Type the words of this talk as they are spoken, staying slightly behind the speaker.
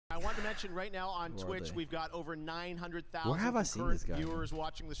wanted to mention right now on Twitch, we've got over 900,000 viewers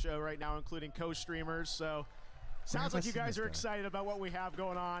watching the show right now, including co-streamers. So sounds like you guys are excited about what we have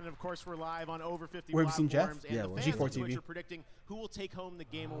going on. And of course, we're live on over 50 platforms. And the fans on Twitch are predicting who will take home the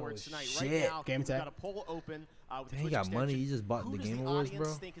Game Awards tonight. Right now, we've got a poll open. He got money. He just bought the Game Awards, bro. Who does the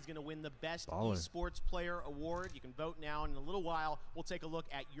audience think is going to win the Best Esports Player Award? You can vote now. And in a little while, we'll take a look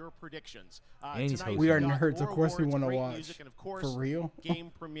at your predictions. Tonight, we are nerds. Of course, we want to watch. And of course, for real. Game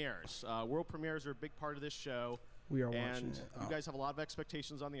premieres. World premieres are a big part of this show. We are watching it. You guys have a lot of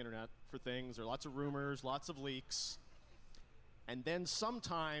expectations on the internet for things. There are lots of rumors, lots of leaks. And then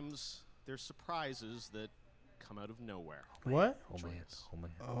sometimes there's surprises that come out of nowhere. What? Oh man.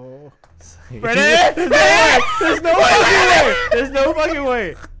 Oh. Ready? There's no fucking way. There's no fucking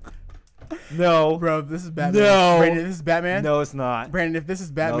way. No. Bro, this is Batman. No. Brandon, this is Batman? No, it's not. Brandon, if this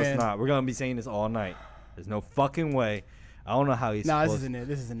is Batman. No, it's not. We're going to be saying this all night. There's no fucking way. I don't know how he's this isn't it.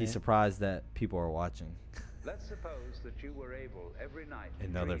 This isn't it. He's surprised that people are watching. Let's suppose that you were able every night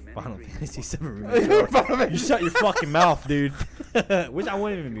another Final Fantasy VII remake. You shut your fucking mouth, dude. Which I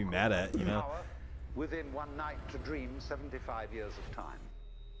wouldn't even be mad at, you know. Within one night to dream 75 years of time.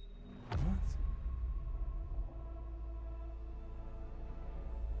 What?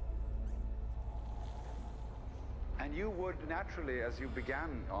 And you would naturally, as you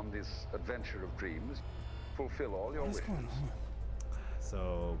began on this adventure of dreams, fulfill all your wishes.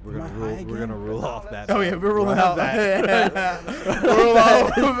 So we're gonna rule off that. Oh yeah, we're ruling out that.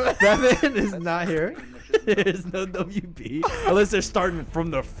 Batman is not here. There's no WP unless they're starting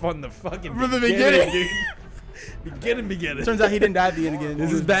from the fucking beginning. Dude. Beginning. Turns out he didn't die at the end again.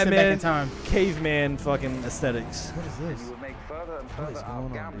 This is Batman caveman fucking aesthetics. What is this? You would make further and further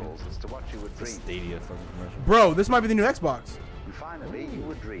out gambles as to what you would dream. Stadia fucking commercial. Bro, this might be the new Xbox. And finally, you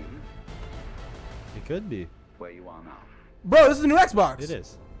would dream. It could be. Where you are now. Bro, this is the new Xbox. It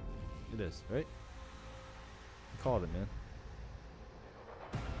is. It is, right? I called it, man.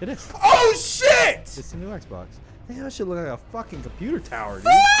 It is. Oh shit! It's the new Xbox. Damn, that should look like a fucking computer tower,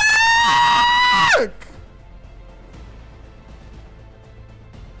 dude. Fuck!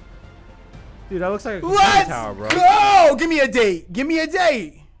 Dude, that looks like a computer tower, bro. Go! Give me a date. Give me a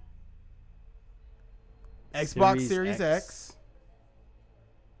date. Xbox Series X.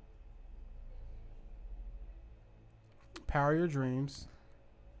 Power your dreams.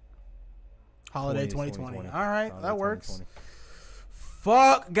 Holiday 2020. All right, that works.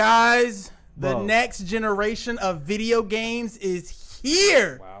 Fuck, guys. The next generation of video games is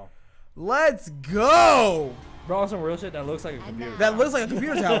here. Wow. Let's go. Bro, some real shit that looks like a computer. That looks like a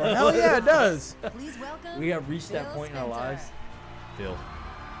computer tower. Hell yeah, it does. Please welcome. We have reached that point in our lives. Phil.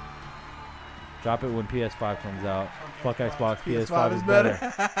 Drop it when PS5 comes out. Fuck Xbox. PS5 is better.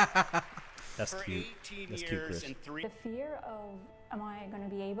 That's cute. That's cute, Chris. The fear of, am I going to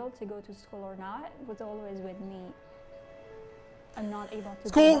be able to go to school or not, was always with me. I'm not able to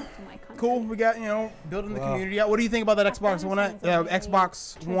go back to my country. Cool. We got, building the community out. What do you think about that Xbox One?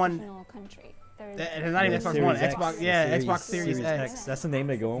 Xbox One. Country. It's not even Xbox One. Xbox Series X. That's the name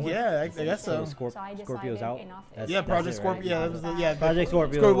they're going with? Yeah, I guess so. Scorpio's out. Yeah, Project Scorpio. Yeah, that was the Project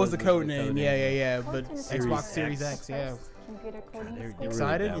Scorpio was the code name. Yeah. But Xbox Series X. Yeah. Computer coding.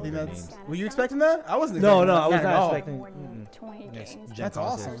 Excited? You think that's? Were you expecting that? I wasn't. No, I was not expecting. 20 games. That's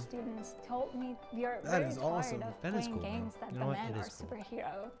awesome. Students told me we are that is awesome. That is cool. Games that the men are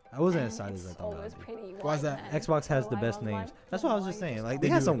superhero. I wasn't as excited as I thought. Why is that? Xbox has the best names. That's what I was just saying. Like they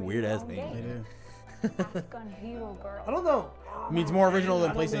have some weird ass names. They do. Afghan hero girl. I don't know. I mean, it's more original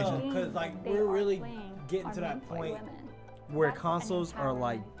than PlayStation. Because like we're really getting to that point where consoles are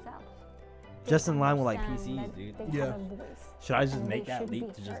like just in line with like PCs, dude. Yeah. Should I just make that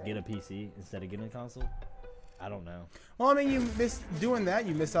leap to just get a PC instead of getting a console? I don't know. Well, I mean, you miss doing that.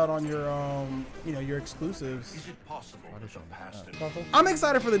 You miss out on your, your exclusives. Is it possible I'm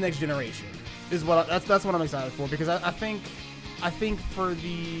excited for the next generation. Is what that's what I'm excited for, because I think for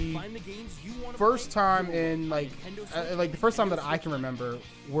the first time in like the first time that I can remember,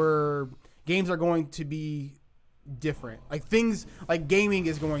 where games are going to be different. Like things like gaming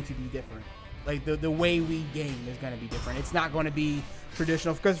is going to be different. Like the way we game is going to be different. It's not going to be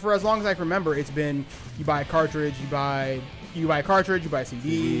traditional, because for as long as I can remember, it's been you buy a cartridge, you buy a cartridge, you buy a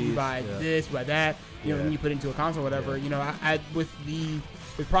CD, you buy this, you buy that, and then you put it into a console, whatever.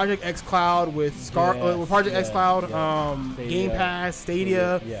 With Project X Cloud, with Project X Cloud, Game Pass,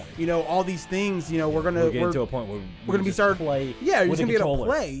 Stadia, all these things, we're getting to a point where we're gonna be starting to play. Yeah, you're just gonna be able to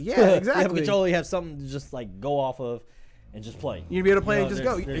play. Yeah, exactly. You have a controller, you have something to just like go off of and just play. You'd be able to play and just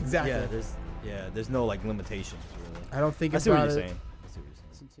go. Exactly. There's no like limitations really. I don't think I see what you're saying.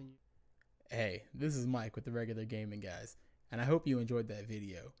 Hey, this is Mike with the Regular Gaming Guys, and I hope you enjoyed that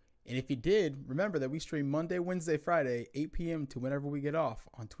video. And if you did, remember that we stream Monday, Wednesday, Friday, 8 p.m. to whenever we get off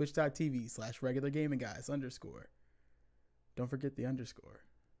on twitch.tv/RegularGamnGuys_. Don't forget the underscore.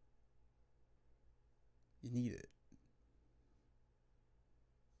 You need it.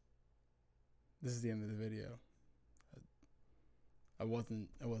 This is the end of the video. I wasn't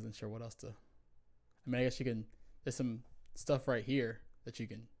sure what else to. I mean, I guess you can. There's some stuff right here that you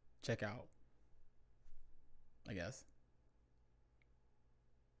can check out, I guess.